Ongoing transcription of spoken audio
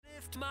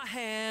lift my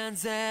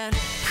hands and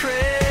pray.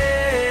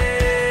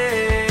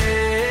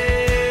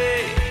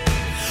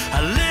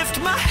 I lift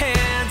my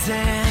hands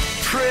and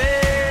pray.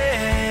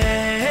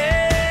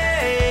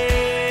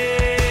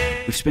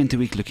 We've spent the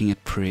week looking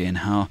at prayer and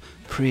how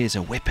prayer is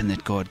a weapon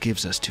that God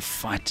gives us to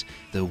fight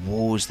the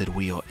wars that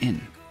we are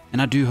in.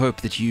 And I do hope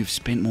that you've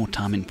spent more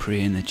time in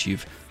prayer and that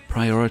you've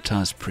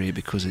prioritized prayer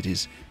because it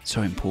is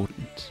so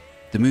important.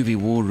 The movie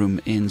War Room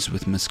ends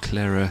with Miss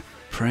Clara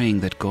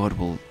praying that God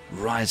will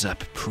rise up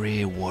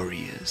prayer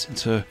warriors. And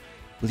so,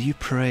 will you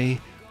pray?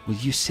 Will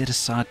you set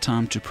aside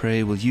time to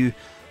pray? Will you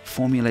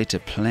formulate a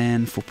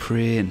plan for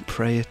prayer and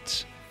pray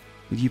it?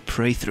 Will you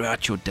pray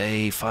throughout your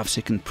day,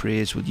 5-second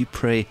prayers? Will you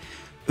pray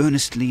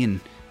earnestly and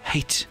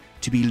hate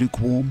to be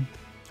lukewarm?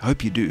 I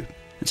hope you do.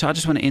 And so I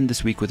just want to end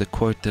this week with a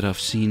quote that I've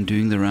seen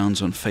doing the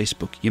rounds on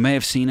Facebook. You may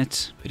have seen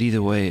it, but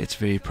either way, it's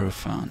very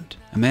profound.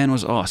 A man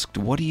was asked,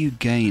 "What do you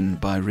gain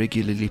by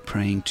regularly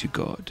praying to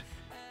God?"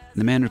 And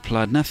the man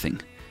replied,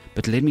 "Nothing,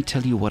 but let me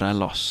tell you what I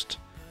lost.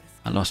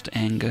 I lost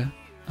anger,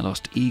 I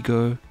lost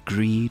ego,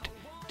 greed,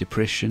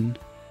 depression,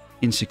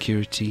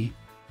 insecurity,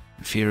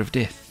 and fear of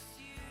death."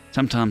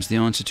 Sometimes the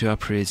answer to our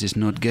prayers is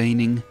not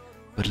gaining,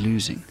 but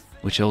losing,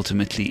 which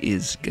ultimately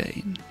is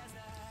gain.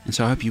 And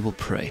so I hope you will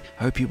pray.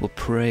 I hope you will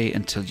pray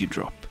until you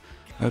drop.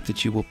 I hope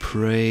that you will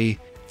pray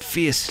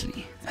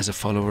fiercely as a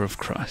follower of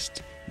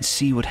Christ and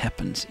see what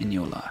happens in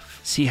your life.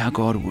 See how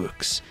God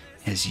works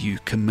as you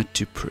commit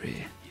to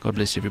prayer. God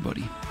bless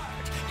everybody.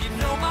 You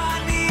know my